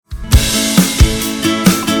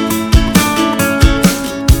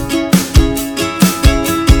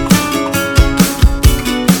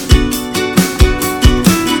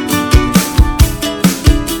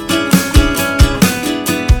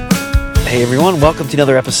everyone. Welcome to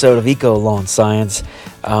another episode of Eco Lawn Science.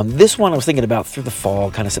 This one I was thinking about through the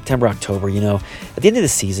fall, kind of September, October. At the end of the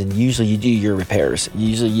season, usually you do your repairs.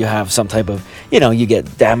 Usually you have some type of, you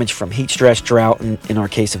get damage from heat stress, drought, in our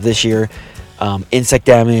case of this year, insect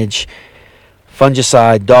damage,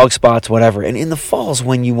 fungicide, dog spots, whatever. And in the fall is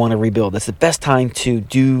when you want to rebuild. That's the best time to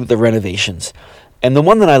do the renovations. And the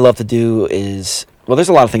one that I love to do is, well, there's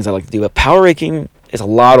a lot of things I like to do, but power raking is a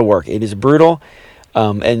lot of work. It is brutal.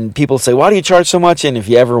 And people say, why do you charge so much? And if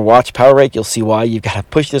you ever watch Power Rake, you'll see why. You've got to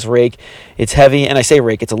push this rake. It's heavy. And I say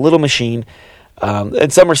rake, it's a little machine.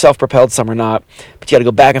 And some are self-propelled, some are not. But you got to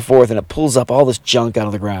go back and forth, and it pulls up all this junk out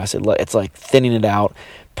of the grass. It's like thinning it out,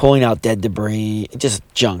 pulling out dead debris, just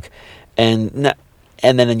junk. And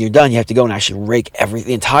then when you're done, you have to go and actually rake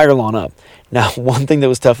the entire lawn up. Now, one thing that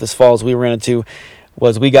was tough this fall we ran into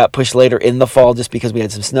was we got pushed later in the fall just because we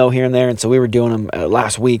had some snow here and there. And so we were doing them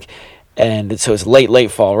last week. And so it's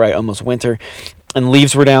late fall, right? Almost winter. And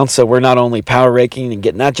leaves were down, so we're not only power raking and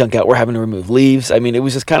getting that junk out, we're having to remove leaves. I mean, it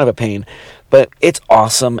was just kind of a pain. But it's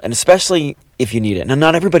awesome, and especially if you need it. Now,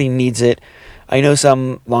 not everybody needs it. I know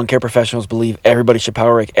some lawn care professionals believe everybody should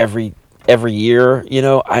power rake every year.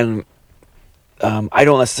 I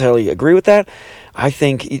don't necessarily agree with that. I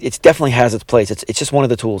think it definitely has its place. It's just one of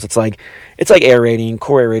the tools. It's like aerating,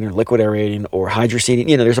 core aerating, or liquid aerating, or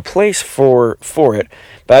hydroseeding. There's a place for it,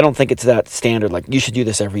 but I don't think it's that standard. Like, you should do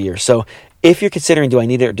this every year. So if you're considering, do I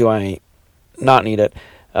need it or do I not need it,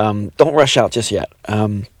 don't rush out just yet.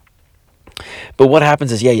 But what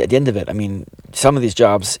happens is, at the end of it, some of these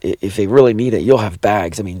jobs, if they really need it, you'll have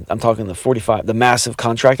bags. I'm talking the massive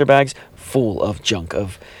contractor bags full of junk,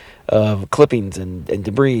 of clippings and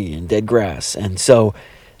debris and dead grass. And so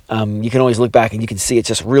you can always look back and you can see it's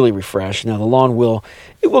just really refreshed. Now, the lawn will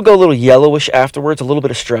go a little yellowish afterwards, a little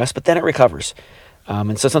bit of stress, but then it recovers.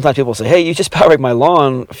 And so sometimes people say, hey, you just power raked my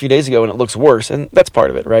lawn a few days ago and it looks worse. And that's part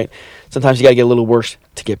of it, right? Sometimes you got to get a little worse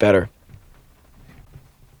to get better.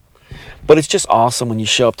 But it's just awesome when you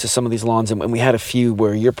show up to some of these lawns. And we had a few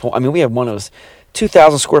where we had one that was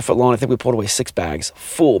 2,000 square foot lawn. I think we pulled away 6 bags,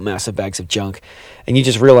 massive bags of junk. And you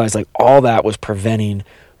just realize all that was preventing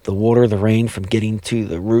the water, the rain from getting to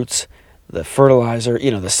the roots, the fertilizer,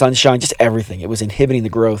 the sunshine, just everything. It was inhibiting the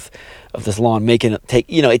growth of this lawn, making it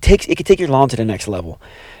it could take your lawn to the next level.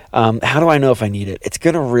 How do I know if I need it? It's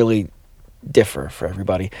going to really differ for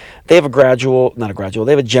everybody. They have they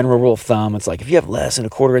have a general rule of thumb. It's like if you have less than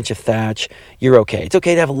 1/4 inch of thatch, you're okay. It's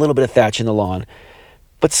okay to have a little bit of thatch in the lawn.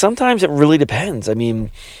 But sometimes it really depends.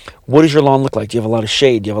 What does your lawn look like? Do you have a lot of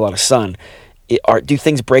shade? Do you have a lot of sun? Do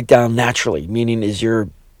things break down naturally? Meaning,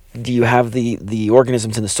 do you have the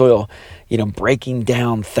organisms in the soil, breaking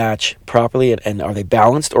down thatch properly, and are they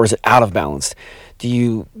balanced, or is it out of balance? Do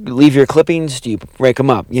you leave your clippings? Do you break them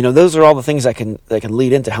up? Those are all the things that can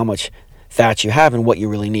lead into how much thatch you have and what you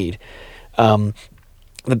really need.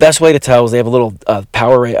 The best way to tell is they have a little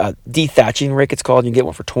power dethatching rake, it's called. You can get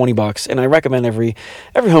one for $20, and I recommend every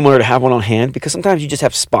homeowner to have one on hand because sometimes you just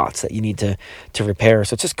have spots that you need to repair.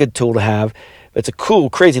 So it's just a good tool to have. It's a cool,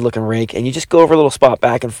 crazy looking rake, and you just go over a little spot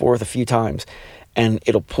back and forth a few times, and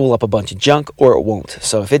it'll pull up a bunch of junk, or it won't.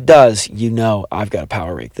 So if it does, I've got to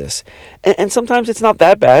power rake this. And sometimes it's not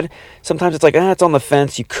that bad. Sometimes it's like, it's on the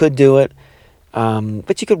fence. You could do it,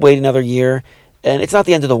 but you could wait another year. And it's not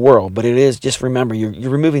the end of the world, but it is, just remember, you're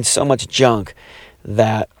removing so much junk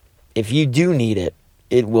that if you do need it,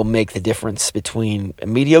 it will make the difference between a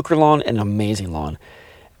mediocre lawn and an amazing lawn.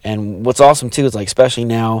 And what's awesome, too, is especially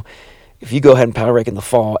now, if you go ahead and power rake in the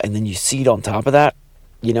fall and then you seed on top of that,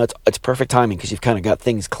 it's perfect timing because you've kind of got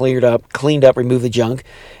things cleaned up, remove the junk.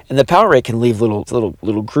 And the power rake can leave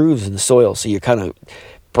little grooves in the soil, so you're kind of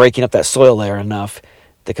breaking up that soil layer enough,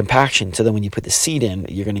 the compaction, so then when you put the seed in,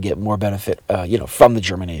 you're going to get more benefit, from the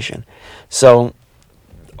germination. So,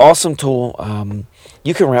 awesome tool.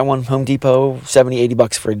 You can rent one, Home Depot,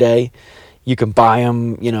 $70-$80 for a day. You can buy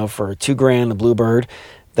them, for $2,000, the Bluebird.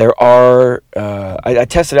 There are, I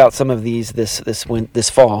tested out some of these this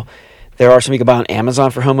fall. There are some you can buy on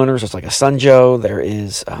Amazon for homeowners. There's like a Sunjoe.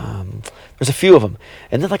 There's a few of them,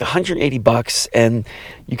 and they're like $180, and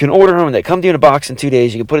you can order them. And they come to you in a box in 2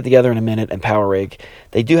 days. You can put it together in a minute and power rake.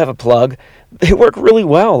 They do have a plug. They work really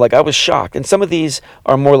well. I was shocked. And some of these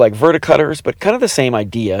are more like verticutters, but kind of the same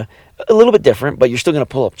idea, a little bit different. But you're still going to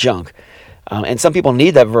pull up junk. And some people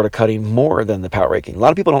need that verticutting more than the power raking. A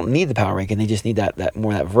lot of people don't need the power raking. They just need that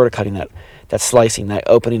verticutting, that slicing, that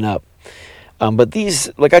opening up. But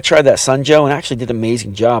these, I tried that Sunjoe and actually did an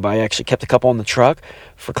amazing job. I actually kept a couple on the truck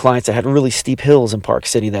for clients that had really steep hills in Park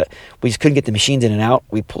City that we just couldn't get the machines in and out.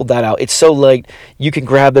 We pulled that out. It's so light, you can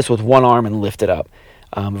grab this with one arm and lift it up,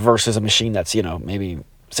 versus a machine that's, maybe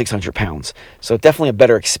 600 pounds. So definitely a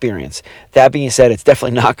better experience. That being said, it's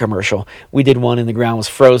definitely not commercial. We did one and the ground was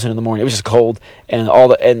frozen in the morning. It was just cold, and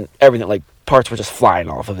everything, like parts were just flying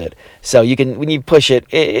off of it. So you can, when you push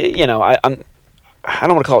it, you know, I don't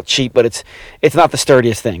want to call it cheap, but it's not the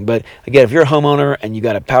sturdiest thing. But again, if you're a homeowner and you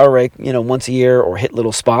got a power rake, you know, once a year or hit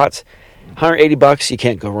little spots, $180, you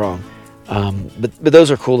can't go wrong. But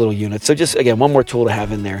those are cool little units. So just, again, one more tool to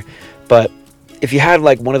have in there. But if you had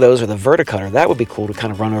like one of those or the Verticutter, that would be cool to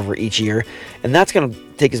kind of run over each year. And that's going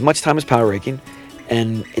to take as much time as power raking,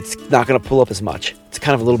 and it's not going to pull up as much. It's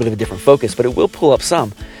kind of a little bit of a different focus, but it will pull up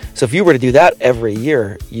some. So if you were to do that every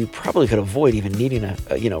year, you probably could avoid even needing a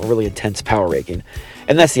really intense power raking.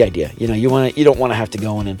 And that's the idea. You know, you don't want to have to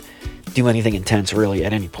go in and do anything intense really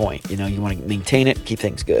at any point. You know, you want to maintain it, keep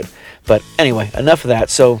things good. But anyway, enough of that.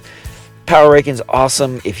 So power raking is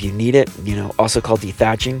awesome if you need it, you know, also called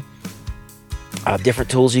dethatching. Different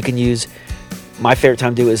tools you can use. My favorite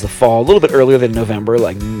time to do it is the fall, a little bit earlier than November,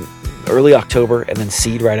 like early October, and then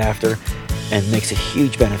seed right after, and makes a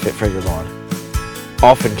huge benefit for your lawn.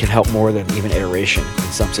 Often can help more than even aeration in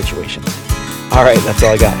some situations. All right, that's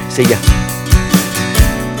all I got. See ya.